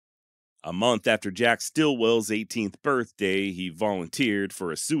A month after Jack Stilwell's 18th birthday, he volunteered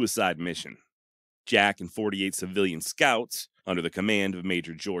for a suicide mission. Jack and 48 civilian scouts, under the command of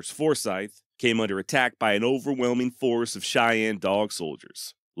Major George Forsyth, came under attack by an overwhelming force of Cheyenne dog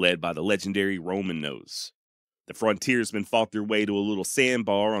soldiers, led by the legendary Roman Nose. The frontiersmen fought their way to a little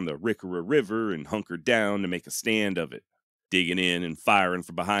sandbar on the Rickarra River and hunkered down to make a stand of it. Digging in and firing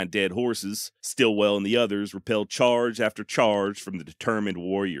from behind dead horses, Stilwell and the others repelled charge after charge from the determined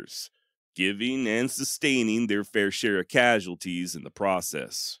warriors, giving and sustaining their fair share of casualties in the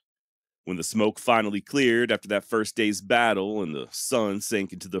process. When the smoke finally cleared after that first day's battle and the sun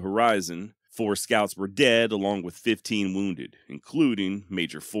sank into the horizon, 4 scouts were dead along with 15 wounded, including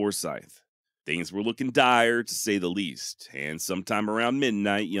Major Forsyth. Things were looking dire, to say the least, and sometime around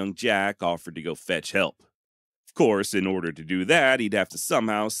midnight, young Jack offered to go fetch help. Of course, in order to do that, he'd have to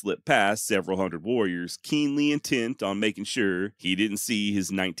somehow slip past several hundred warriors keenly intent on making sure he didn't see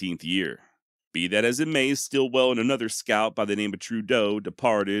his 19th year. Be that as it may, Stilwell and another scout by the name of Trudeau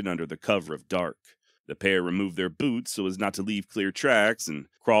departed under the cover of dark. The pair removed their boots so as not to leave clear tracks and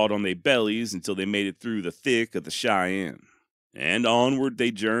crawled on their bellies until they made it through the thick of the Cheyenne. And onward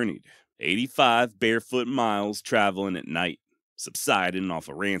they journeyed, 85 barefoot miles traveling at night, subsiding off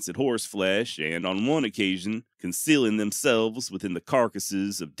of rancid horse flesh and, on one occasion, concealing themselves within the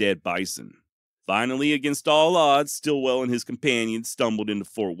carcasses of dead bison. Finally, against all odds, Stilwell and his companions stumbled into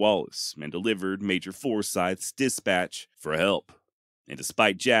Fort Wallace and delivered Major Forsyth's dispatch for help. And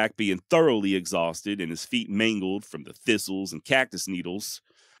despite Jack being thoroughly exhausted and his feet mangled from the thistles and cactus needles,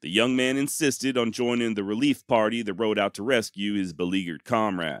 the young man insisted on joining the relief party that rode out to rescue his beleaguered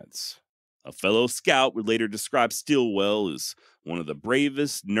comrades. A fellow scout would later describe Stilwell as one of the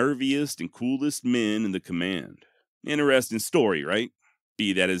bravest, nerviest, and coolest men in the command. Interesting story, right?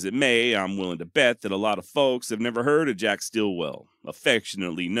 Be that as it may, I'm willing to bet that a lot of folks have never heard of Jack Stilwell,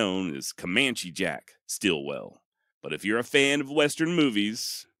 affectionately known as Comanche Jack Stilwell. But if you're a fan of Western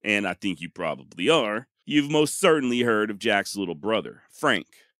movies, and I think you probably are, you've most certainly heard of Jack's little brother, Frank.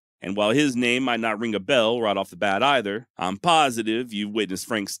 And while his name might not ring a bell right off the bat either, I'm positive you've witnessed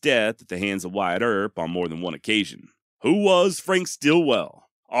Frank's death at the hands of Wyatt Earp on more than one occasion. Who was Frank Stilwell?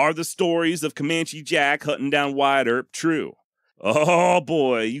 Are the stories of Comanche Jack hunting down Wyatt Earp true? Oh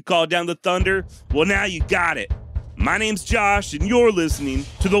boy, you called down the thunder? Well, now you got it. My name's Josh, and you're listening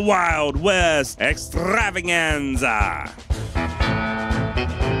to the Wild West Extravaganza.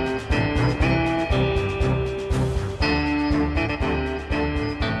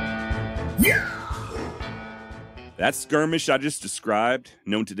 That skirmish I just described,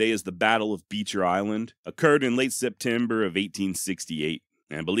 known today as the Battle of Beecher Island, occurred in late September of 1868.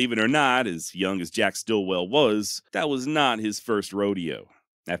 And believe it or not, as young as Jack Stilwell was, that was not his first rodeo.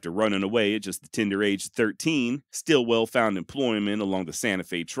 After running away at just the tender age of 13, Stilwell found employment along the Santa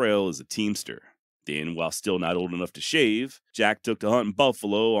Fe Trail as a teamster. Then, while still not old enough to shave, Jack took to hunting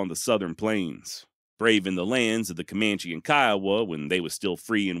buffalo on the southern plains, braving the lands of the Comanche and Kiowa when they were still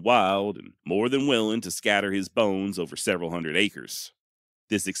free and wild, and more than willing to scatter his bones over several hundred acres.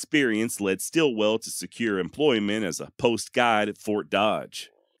 This experience led Stilwell to secure employment as a post guide at Fort Dodge.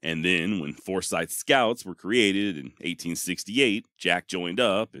 And then, when Forsyth's Scouts were created in 1868, Jack joined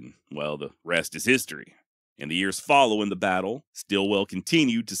up, and, well, the rest is history. In the years following the battle, Stilwell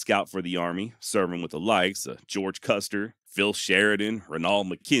continued to scout for the Army, serving with the likes of George Custer, Phil Sheridan,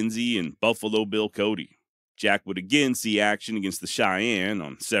 Renald McKenzie, and Buffalo Bill Cody. Jack would again see action against the Cheyenne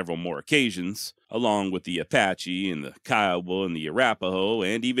on several more occasions, along with the Apache and the Kiowa and the Arapaho,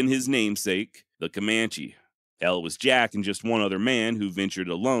 and even his namesake, the Comanche. Hell, it was Jack and just one other man who ventured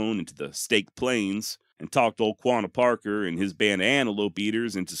alone into the Staked Plains and talked old Quanah Parker and his band of antelope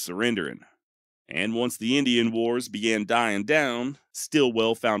eaters into surrendering. And once the Indian Wars began dying down,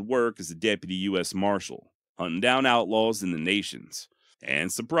 Stilwell found work as a deputy U.S. Marshal, hunting down outlaws in the nations,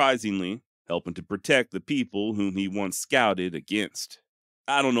 and surprisingly, helping to protect the people whom he once scouted against.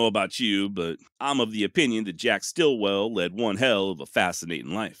 I don't know about you, but I'm of the opinion that Jack Stilwell led one hell of a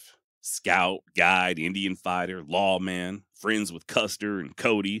fascinating life. Scout, guide, Indian fighter, lawman, friends with Custer and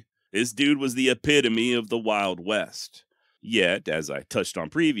Cody. This dude was the epitome of the Wild West. Yet, as I touched on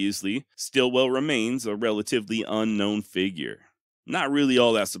previously, Stilwell remains a relatively unknown figure. Not really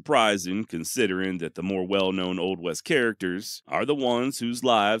all that surprising, considering that the more well-known Old West characters are the ones whose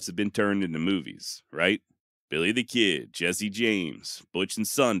lives have been turned into movies, right? Billy the Kid, Jesse James, Butch and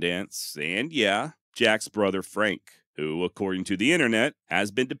Sundance, and yeah, Jack's brother Frank, who, according to the internet, has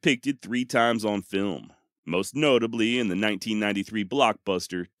been depicted 3 times on film, most notably in the 1993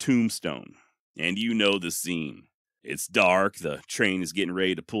 blockbuster Tombstone. And you know the scene. It's dark, the train is getting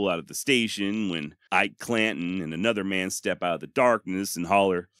ready to pull out of the station when Ike Clanton and another man step out of the darkness and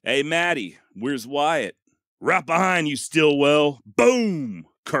holler, "Hey, Matty, where's Wyatt?" "Right behind you, Stilwell." Boom!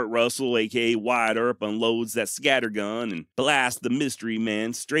 Kurt Russell, aka Wyatt Earp, unloads that scattergun and blasts the mystery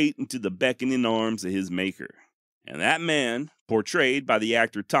man straight into the beckoning arms of his maker. And that man, portrayed by the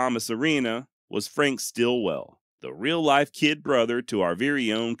actor Thomas Arena, was Frank Stilwell, the real-life kid brother to our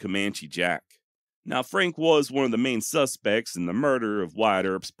very own Comanche Jack. Now, Frank was one of the main suspects in the murder of Wyatt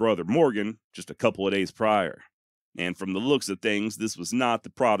Earp's brother Morgan just a couple of days prior. And from the looks of things, this was not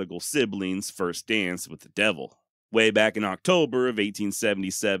the prodigal sibling's first dance with the devil. Way back in October of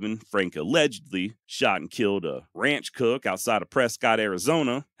 1877, Frank allegedly shot and killed a ranch cook outside of Prescott,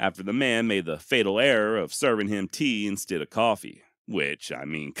 Arizona, after the man made the fatal error of serving him tea instead of coffee. Which, I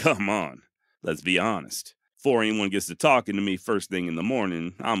mean, come on. Let's be honest. Before anyone gets to talking to me first thing in the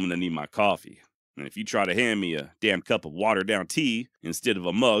morning, I'm gonna need my coffee. And if you try to hand me a damn cup of watered-down tea instead of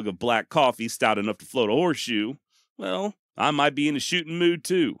a mug of black coffee stout enough to float a horseshoe, well, I might be in a shooting mood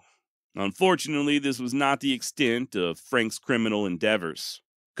too. Unfortunately, this was not the extent of Frank's criminal endeavors.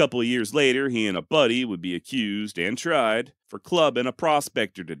 A couple of years later, he and a buddy would be accused and tried for clubbing a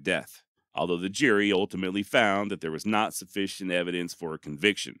prospector to death, although the jury ultimately found that there was not sufficient evidence for a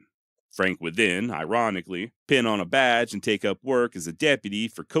conviction. Frank would then, ironically, pin on a badge and take up work as a deputy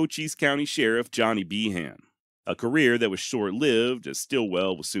for Cochise County Sheriff Johnny Behan, a career that was short-lived as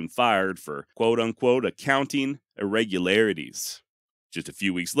Stilwell was soon fired for quote-unquote accounting irregularities. Just a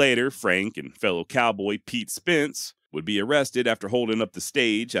few weeks later, Frank and fellow cowboy Pete Spence would be arrested after holding up the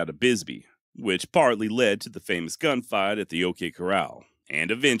stage out of Bisbee, which partly led to the famous gunfight at the OK Corral, and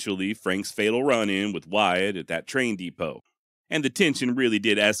eventually Frank's fatal run-in with Wyatt at that train depot. And the tension really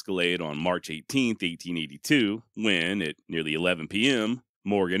did escalate on March 18, 1882, when, at nearly 11 p.m.,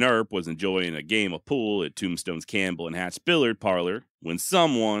 Morgan Earp was enjoying a game of pool at Tombstone's Campbell and Hatch billiard parlor when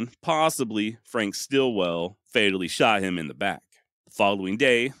someone, possibly Frank Stilwell, fatally shot him in the back. The following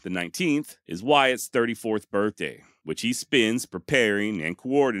day, the 19th, is Wyatt's 34th birthday, which he spends preparing and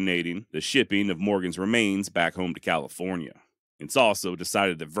coordinating the shipping of Morgan's remains back home to California. It's also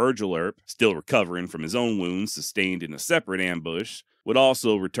decided that Virgil Earp, still recovering from his own wounds sustained in a separate ambush, would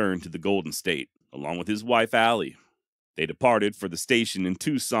also return to the Golden State, along with his wife Allie. They departed for the station in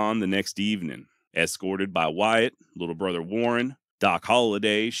Tucson the next evening, escorted by Wyatt, little brother Warren, Doc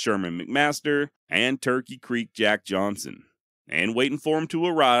Holliday, Sherman McMaster, and Turkey Creek Jack Johnson. And waiting for him to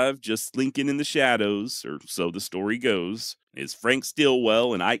arrive, just slinking in the shadows, or so the story goes, is Frank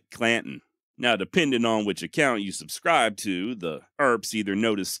Stilwell and Ike Clanton. Now, depending on which account you subscribe to, the Earps either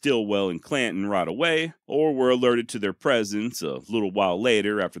noticed Stilwell and Clanton right away, or were alerted to their presence a little while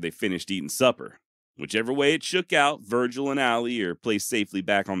later after they finished eating supper. Whichever way it shook out, Virgil and Allie are placed safely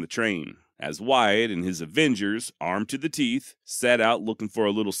back on the train, as Wyatt and his Avengers, armed to the teeth, set out looking for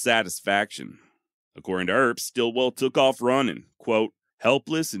a little satisfaction. According to Earp, Stilwell took off running, quote,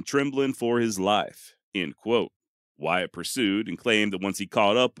 helpless and trembling for his life, end quote. Wyatt pursued and claimed that once he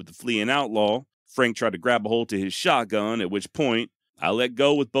caught up with the fleeing outlaw, Frank tried to grab a hold to his shotgun, at which point I let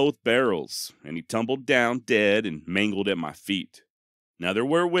go with both barrels, and he tumbled down dead and mangled at my feet. Now, there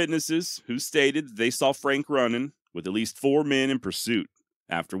were witnesses who stated that they saw Frank running with at least 4 men in pursuit,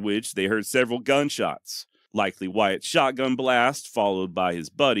 after which they heard several gunshots, likely Wyatt's shotgun blast, followed by his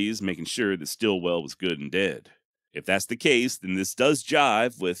buddies making sure that Stilwell was good and dead. If that's the case, then this does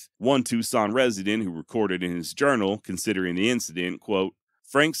jive with one Tucson resident who recorded in his journal, considering the incident, quote,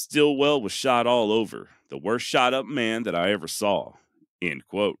 Frank Stilwell was shot all over, the worst shot-up man that I ever saw, end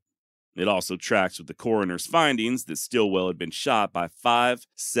quote. It also tracks with the coroner's findings that Stilwell had been shot by 5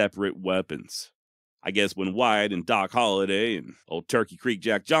 separate weapons. I guess when Wyatt and Doc Holliday and old Turkey Creek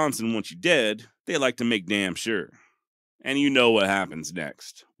Jack Johnson want you dead, they like to make damn sure. And you know what happens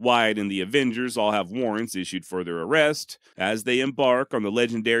next. Wyatt and the Avengers all have warrants issued for their arrest as they embark on the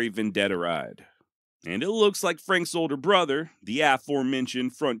legendary Vendetta ride. And it looks like Frank's older brother, the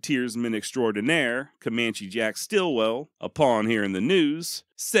aforementioned frontiersman extraordinaire, Comanche Jack Stilwell, upon hearing the news,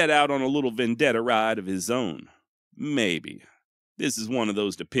 set out on a little vendetta ride of his own. Maybe. This is one of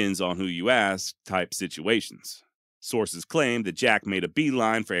those depends on who you ask type situations. Sources claim that Jack made a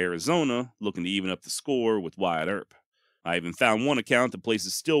beeline for Arizona, looking to even up the score with Wyatt Earp. I even found one account that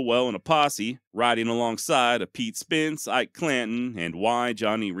places Stilwell and a posse riding alongside of Pete Spence, Ike Clanton, and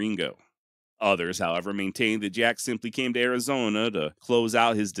Johnny Ringo. Others, however, maintain that Jack simply came to Arizona to close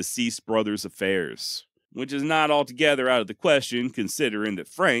out his deceased brother's affairs, which is not altogether out of the question considering that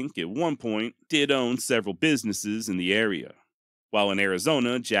Frank, at one point, did own several businesses in the area. While in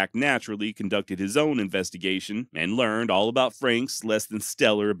Arizona, Jack naturally conducted his own investigation and learned all about Frank's less than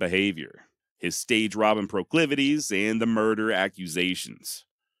stellar behavior. his stage-robbing proclivities, and the murder accusations.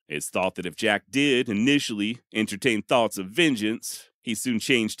 It's thought that if Jack did initially entertain thoughts of vengeance, he soon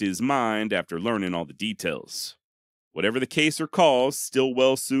changed his mind after learning all the details. Whatever the case or cause,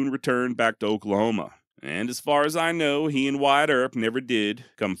 Stilwell soon returned back to Oklahoma, and as far as I know, he and Wyatt Earp never did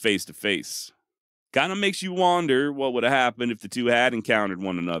come face to face. Kinda makes you wonder what would have happened if the two had encountered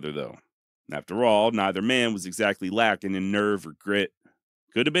one another, though. After all, neither man was exactly lacking in nerve or grit.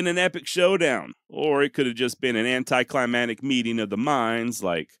 Could have been an epic showdown, or it could have just been an anticlimactic meeting of the minds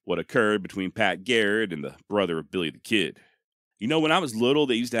like what occurred between Pat Garrett and the brother of Billy the Kid. You know, when I was little,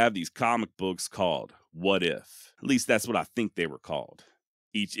 they used to have these comic books called What If? At least that's what I think they were called.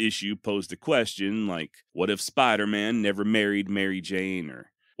 Each issue posed a question like, what if Spider-Man never married Mary Jane?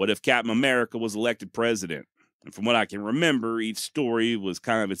 Or what if Captain America was elected president? And from what I can remember, each story was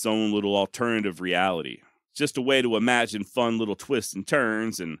kind of its own little alternative reality. Just a way to imagine fun little twists and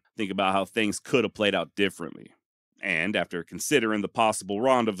turns and think about how things could have played out differently. And after considering the possible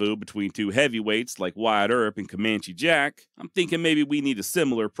rendezvous between two heavyweights like Wyatt Earp and Comanche Jack, I'm thinking maybe we need a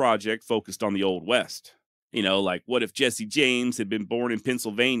similar project focused on the Old West. You know, like what if Jesse James had been born in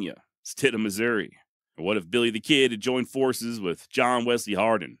Pennsylvania instead of Missouri? Or what if Billy the Kid had joined forces with John Wesley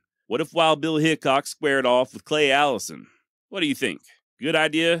Hardin? What if Wild Bill Hickok squared off with Clay Allison? What do you think? Good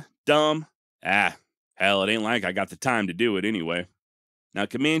idea? Dumb? Hell, it ain't like I got the time to do it anyway. Now,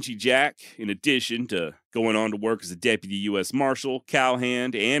 Comanche Jack, in addition to going on to work as a deputy U.S. Marshal,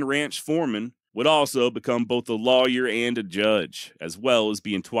 cowhand, and ranch foreman, would also become both a lawyer and a judge, as well as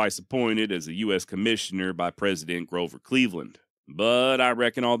being twice appointed as a U.S. commissioner by President Grover Cleveland. But I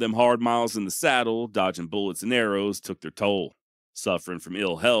reckon all them hard miles in the saddle, dodging bullets and arrows, took their toll. Suffering from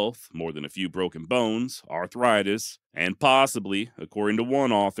ill health, more than a few broken bones, arthritis, and possibly, according to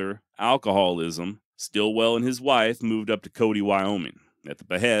one author, alcoholism, Stilwell and his wife moved up to Cody, Wyoming, at the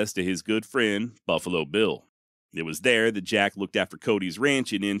behest of his good friend, Buffalo Bill. It was there that Jack looked after Cody's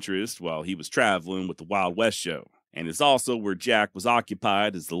ranching interest while he was traveling with the Wild West show, and it's also where Jack was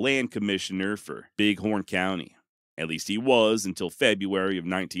occupied as the land commissioner for Bighorn County. At least he was until February of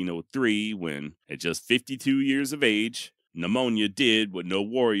 1903 when, at just 52 years of age, pneumonia did what no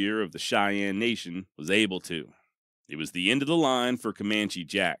warrior of the Cheyenne Nation was able to. It was the end of the line for Comanche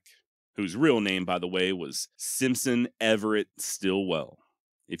Jack, whose real name, by the way, was Simpson Everett Stilwell.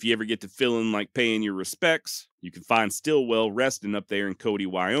 If you ever get to feeling like paying your respects, you can find Stilwell resting up there in Cody,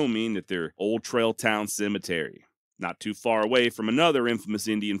 Wyoming at their Old Trail Town Cemetery, not too far away from another infamous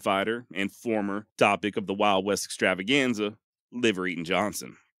Indian fighter and former topic of the Wild West extravaganza, Liver Eatin'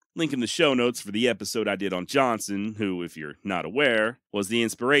 Johnson. Link in the show notes for the episode I did on Johnson, who, if you're not aware, was the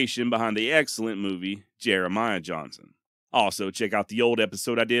inspiration behind the excellent movie Jeremiah Johnson. Also, check out the old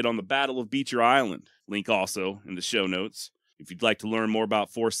episode I did on the Battle of Beecher Island. Link also in the show notes. If you'd like to learn more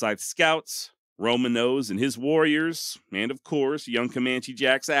about Forsyth's scouts, Romano's and his warriors, and of course, young Comanche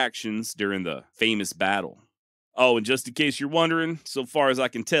Jack's actions during the famous battle. Oh, and just in case you're wondering, so far as I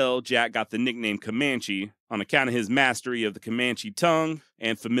can tell, Jack got the nickname Comanche on account of his mastery of the Comanche tongue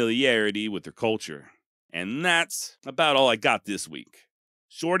and familiarity with their culture. And that's about all I got this week.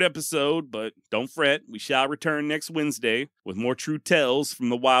 Short episode, but don't fret, we shall return next Wednesday with more true tales from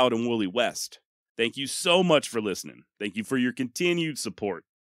the wild and woolly West. Thank you so much for listening. Thank you for your continued support.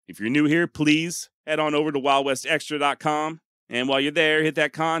 If you're new here, please head on over to wildwestextra.com, and while you're there, hit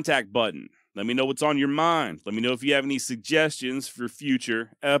that contact button. Let me know what's on your mind. Let me know if you have any suggestions for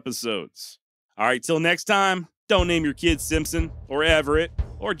future episodes. All right, till next time, don't name your kid Simpson or Everett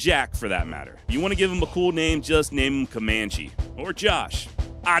or Jack for that matter. If you want to give him a cool name, just name him Comanche or Josh.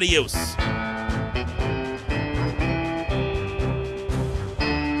 Adios.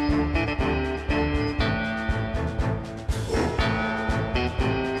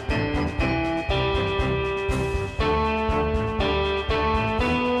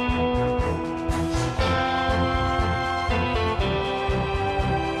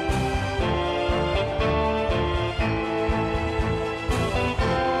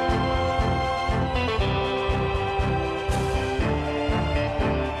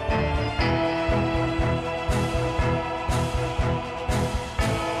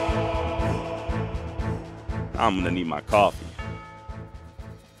 I'm gonna need my coffee.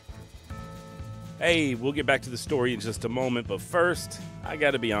 Hey, we'll get back to the story in just a moment, but first, I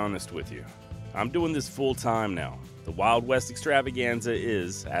gotta be honest with you. I'm doing this full time now. The Wild West extravaganza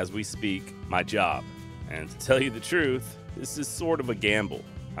is, as we speak, my job. And to tell you the truth, this is sort of a gamble.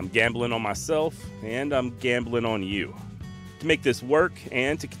 I'm gambling on myself, and I'm gambling on you. To make this work,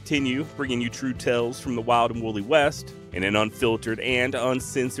 and to continue bringing you true tales from the wild and woolly West, in an unfiltered and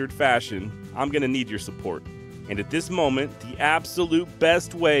uncensored fashion, I'm gonna need your support. And at this moment, the absolute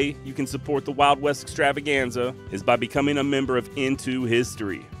best way you can support the Wild West Extravaganza is by becoming a member of Into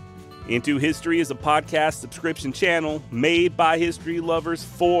History. Into History is a podcast subscription channel made by history lovers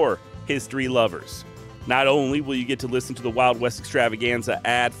for history lovers. Not only will you get to listen to the Wild West Extravaganza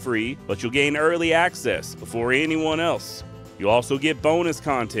ad-free, but you'll gain early access before anyone else. You'll also get bonus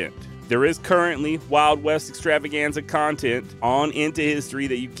content. There is currently Wild West Extravaganza content on Into History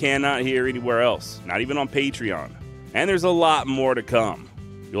that you cannot hear anywhere else, not even on Patreon. And there's a lot more to come.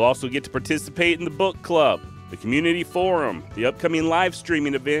 You'll also get to participate in the book club, the community forum, the upcoming live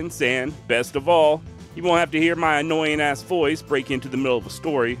streaming events, and, best of all, you won't have to hear my annoying-ass voice break into the middle of a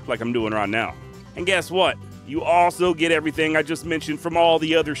story like I'm doing right now. And guess what? You also get everything I just mentioned from all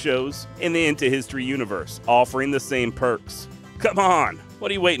the other shows in the Into History universe, offering the same perks. Come on, what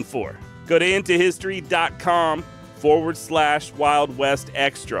are you waiting for? Go to intohistory.com/Wild West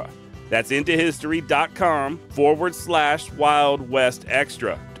Extra. That's intohistory.com/Wild West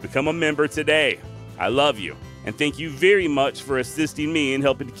Extra to become a member today. I love you, and thank you very much for assisting me in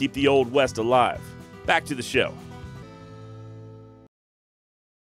helping to keep the Old West alive. Back to the show.